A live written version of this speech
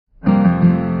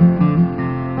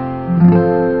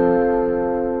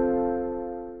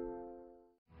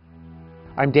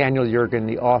I'm Daniel Yergin,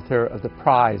 the author of The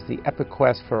Prize, The Epic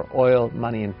Quest for Oil,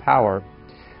 Money, and Power,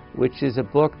 which is a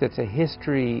book that's a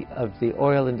history of the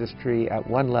oil industry at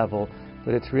one level,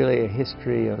 but it's really a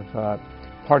history of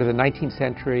part of the 19th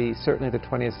century, certainly the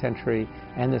 20th century,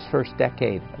 and this first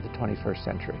decade of the 21st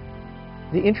century.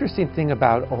 The interesting thing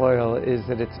about oil is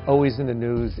that it's always in the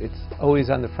news, it's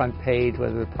always on the front page,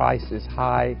 whether the price is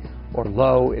high or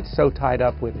low. It's so tied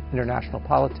up with international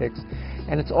politics,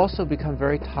 and it's also become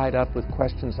very tied up with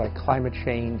questions like climate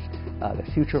change, the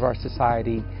future of our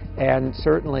society, and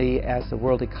certainly as the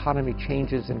world economy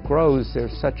changes and grows,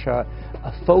 there's such a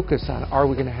focus on, are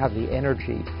we going to have the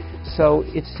energy? So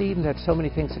it seemed that so many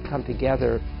things had come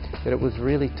together that it was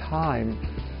really time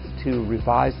to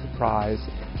revise the prize,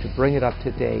 to bring it up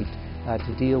to date,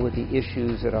 to deal with the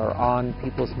issues that are on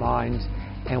people's minds.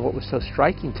 And what was so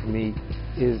striking to me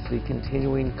is the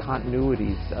continuing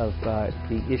continuities of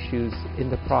the issues in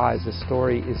the prize. The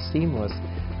story is seamless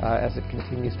as it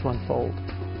continues to unfold.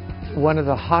 One of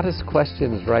the hottest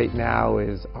questions right now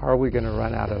is, are we going to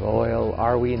run out of oil?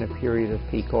 Are we in a period of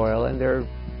peak oil? And there are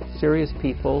serious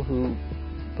people who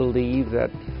believe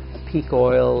that peak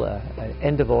oil,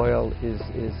 end of oil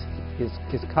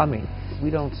is coming. We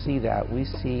don't see that. We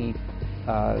see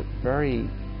very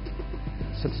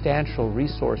substantial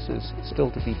resources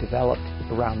still to be developed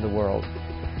around the world.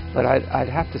 But I'd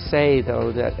have to say,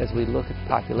 though, that as we look at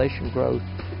population growth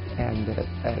and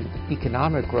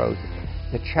economic growth,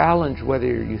 the challenge, whether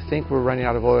you think we're running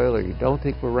out of oil or you don't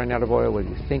think we're running out of oil, whether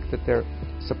you think that their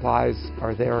supplies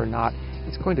are there or not,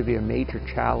 it's going to be a major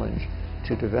challenge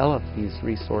to develop these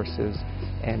resources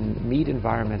and meet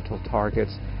environmental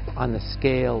targets on the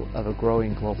scale of a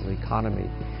growing global economy.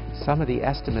 Some of the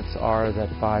estimates are that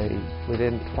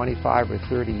within 25 or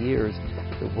 30 years,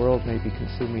 the world may be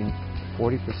consuming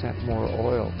 40% more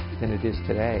oil than it is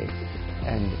today.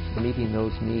 And meeting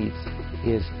those needs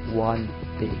is one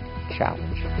big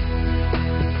challenge.